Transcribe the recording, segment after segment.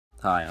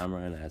Hi, I'm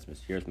Ryan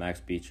Asmus. Here's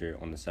Max Beecher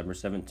on December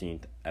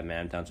 17th at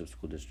Manhattan Township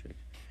School District.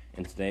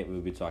 And today we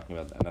will be talking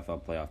about the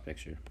NFL playoff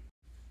picture.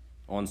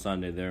 On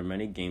Sunday, there are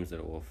many games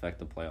that will affect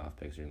the playoff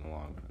picture in the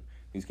long run.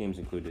 These games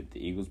included the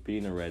Eagles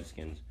beating the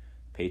Redskins,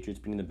 Patriots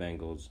beating the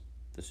Bengals,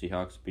 the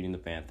Seahawks beating the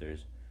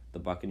Panthers, the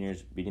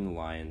Buccaneers beating the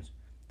Lions,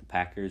 the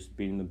Packers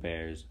beating the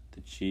Bears,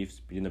 the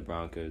Chiefs beating the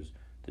Broncos,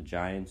 the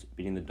Giants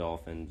beating the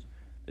Dolphins,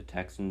 the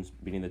Texans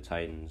beating the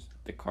Titans,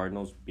 the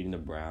Cardinals beating the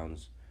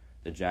Browns,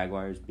 the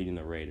Jaguars beating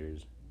the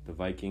Raiders, the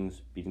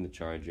Vikings beating the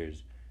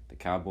Chargers, the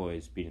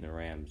Cowboys beating the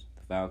Rams,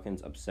 the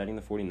Falcons upsetting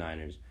the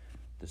 49ers,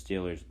 the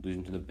Steelers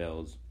losing to the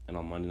Bills, and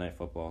on Monday Night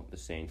Football, the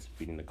Saints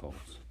beating the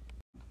Colts.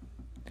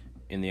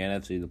 In the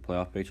NFC, the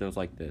playoff picture is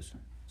like this.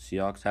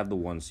 Seahawks have the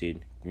 1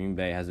 seed, Green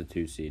Bay has the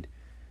 2 seed,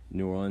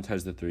 New Orleans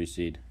has the 3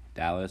 seed,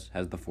 Dallas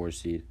has the 4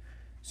 seed,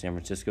 San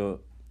Francisco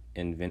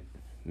and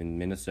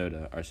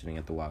Minnesota are sitting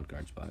at the wild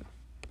card spot.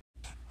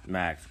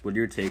 Max, what are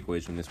your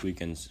takeaways from this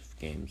weekend's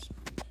games?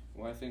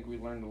 Well, I think we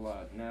learned a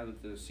lot. Now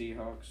that the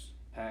Seahawks,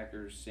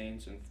 Packers,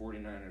 Saints, and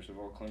 49ers have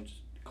all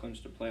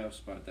clinched a playoff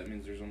spot, that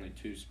means there's only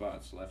 2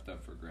 spots left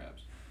up for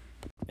grabs.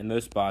 And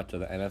those spots are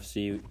the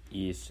NFC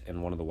East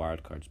and one of the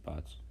wild card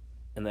spots.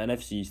 In the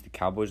NFC East, the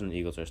Cowboys and the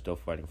Eagles are still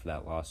fighting for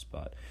that lost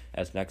spot,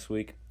 as next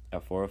week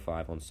at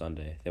 4:05 on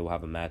Sunday, they will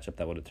have a matchup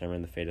that will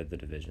determine the fate of the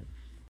division.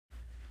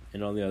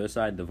 And on the other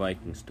side, the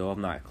Vikings still have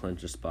not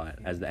clinched a spot,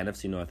 as the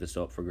NFC North is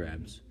still up for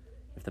grabs.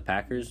 If the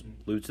Packers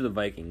lose to the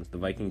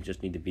Vikings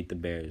just need to beat the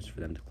Bears for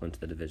them to clinch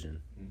the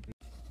division.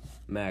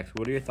 Max,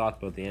 what are your thoughts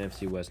about the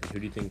NFC West, and who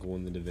do you think will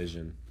win the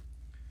division?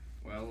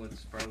 Well,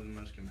 it's probably the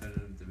most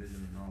competitive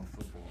division in all of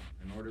football.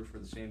 In order for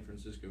the San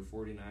Francisco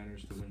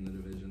 49ers to win the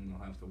division,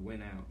 they'll have to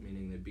win out,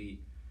 meaning they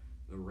beat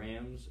the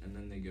Rams, and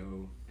then they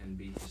go and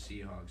beat the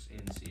Seahawks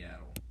in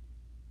Seattle.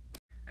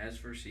 As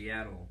for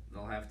Seattle,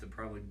 they'll have to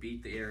probably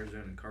beat the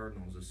Arizona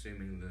Cardinals,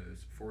 assuming the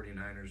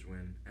 49ers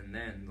win, and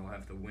then they'll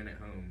have to win at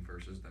home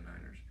versus the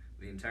Niners.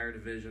 The entire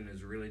division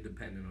is really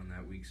dependent on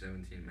that Week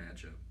 17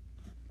 matchup.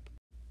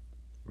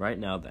 Right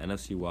now, the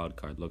NFC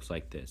wildcard looks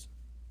like this.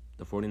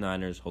 The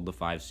 49ers hold the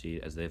 5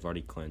 seed as they've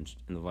already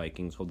clinched, and the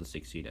Vikings hold the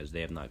 6 seed as they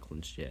have not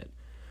clinched yet.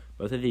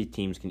 Both of these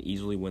teams can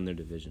easily win their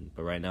division,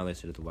 but right now they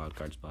sit at the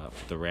wildcard spot,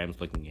 with the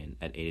Rams looking in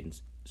at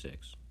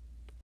 8-6.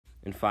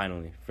 And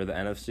finally, for the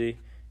NFC,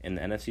 in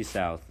the NFC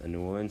South, the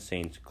New Orleans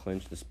Saints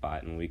clinched the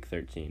spot in Week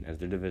 13, as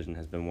their division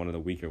has been one of the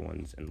weaker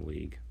ones in the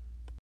league.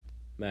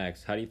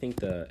 Max, how do you think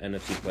the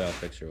NFC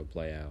playoff picture will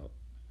play out?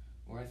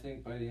 Well, I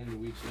think by the end of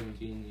Week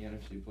 17, the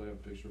NFC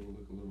playoff picture will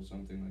look a little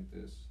something like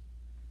this.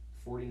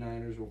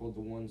 49ers will hold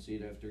the 1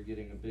 seed after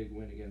getting a big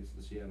win against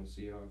the Seattle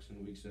Seahawks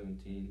in Week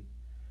 17.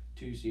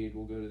 2 seed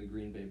will go to the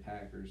Green Bay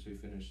Packers, who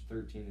finished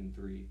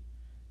 13-3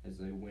 as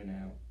they win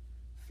out.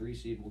 3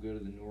 seed will go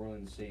to the New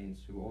Orleans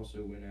Saints, who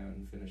also went out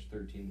and finished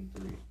 13-3.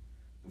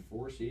 The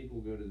 4 seed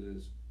will go to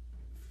the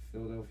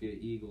Philadelphia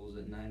Eagles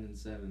at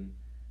 9-7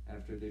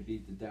 after they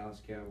beat the Dallas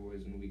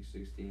Cowboys in Week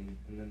 16.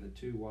 And then the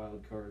 2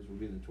 wild cards will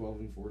be the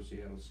 12-4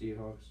 Seattle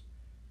Seahawks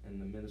and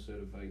the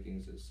Minnesota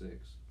Vikings at 6.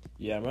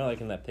 Yeah, I'm really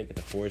liking that pick at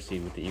the 4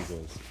 seed with the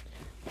Eagles.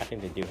 I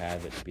think they do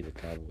have it to be the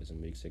Cowboys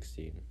in Week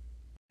 16.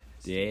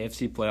 The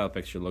AFC playoff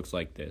picture looks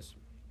like this.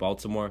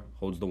 Baltimore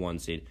holds the 1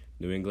 seed.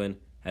 New England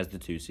has the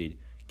 2 seed.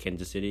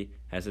 Kansas City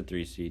has the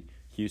 3 seed.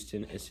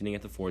 Houston is sitting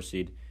at the 4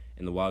 seed.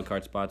 And the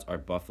wildcard spots are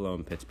Buffalo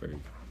and Pittsburgh.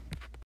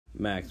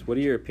 Max, what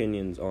are your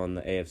opinions on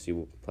the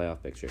AFC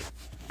playoff picture?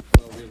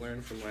 Well, we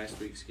learned from last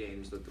week's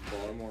games that the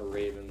Baltimore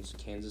Ravens,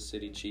 Kansas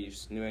City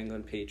Chiefs, New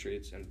England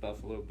Patriots, and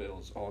Buffalo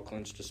Bills all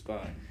clinched a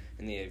spot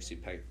in the AFC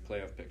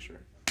playoff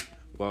picture.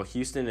 Well,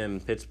 Houston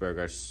and Pittsburgh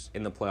are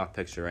in the playoff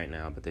picture right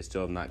now, but they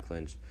still have not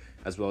clinched,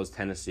 as well as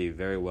Tennessee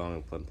very well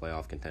in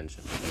playoff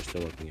contention. They're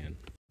still looking in.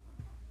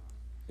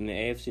 In the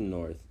AFC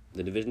North,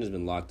 the division has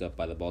been locked up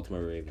by the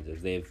Baltimore Ravens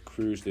as they have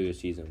cruised through the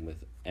season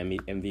with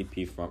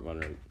MVP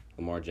frontrunner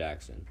Lamar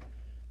Jackson.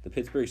 The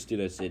Pittsburgh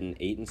Steelers sit in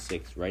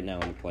 8-6 right now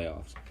in the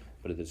playoffs,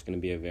 but it's going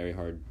to be a very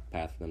hard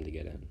path for them to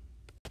get in.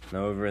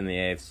 Now over in the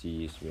AFC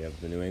East, we have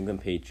the New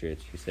England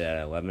Patriots, who sit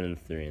at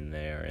 11-3, and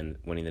they are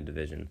winning the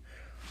division.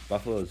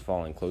 Buffalo is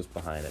falling close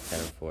behind at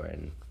 10-4,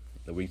 and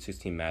the Week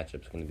 16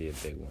 matchup is going to be a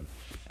big one,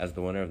 as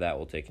the winner of that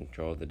will take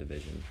control of the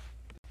division.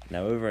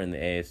 Now over in the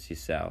AFC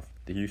South,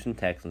 the Houston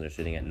Texans are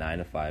sitting at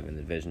 9-5 in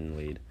the division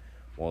lead,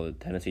 while the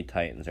Tennessee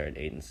Titans are at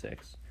 8-6. The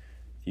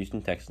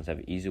Houston Texans have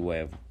an easy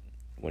way of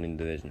winning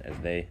the division, as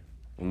they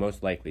will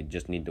most likely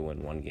just need to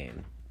win 1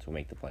 game to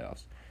make the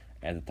playoffs,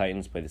 as the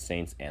Titans play the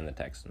Saints and the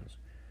Texans.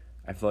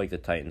 I feel like the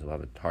Titans will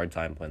have a hard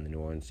time playing the New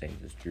Orleans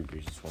Saints, as Drew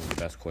Brees is one of the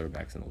best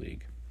quarterbacks in the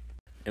league.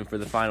 And for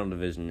the final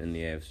division in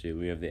the AFC,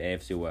 we have the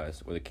AFC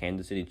West, where the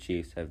Kansas City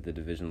Chiefs have the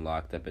division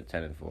locked up at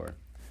 10-4.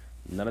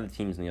 None of the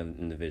teams in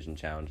the division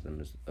challenge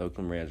them, as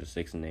Oakland Raiders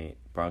are 6-8,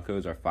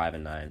 Broncos are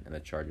 5-9, and the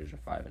Chargers are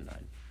 5-9.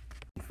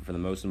 For the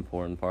most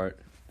important part,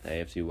 the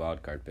AFC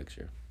wildcard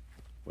picture,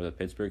 where the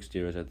Pittsburgh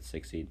Steelers are at the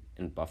 6 seed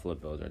and Buffalo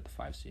Bills are at the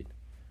 5 seed.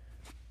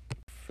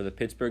 For the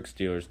Pittsburgh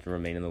Steelers to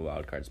remain in the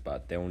wildcard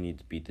spot, they will need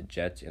to beat the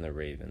Jets and the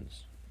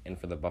Ravens. And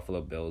for the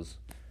Buffalo Bills,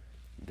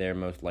 they're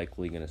most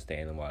likely going to stay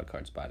in the wild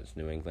card spot as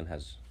New England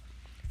has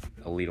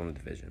a lead on the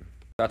division.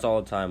 That's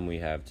all the time we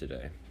have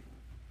today.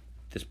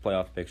 This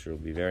playoff picture will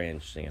be very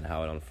interesting in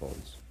how it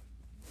unfolds.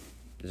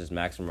 This is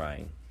Max and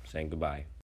Ryan saying goodbye.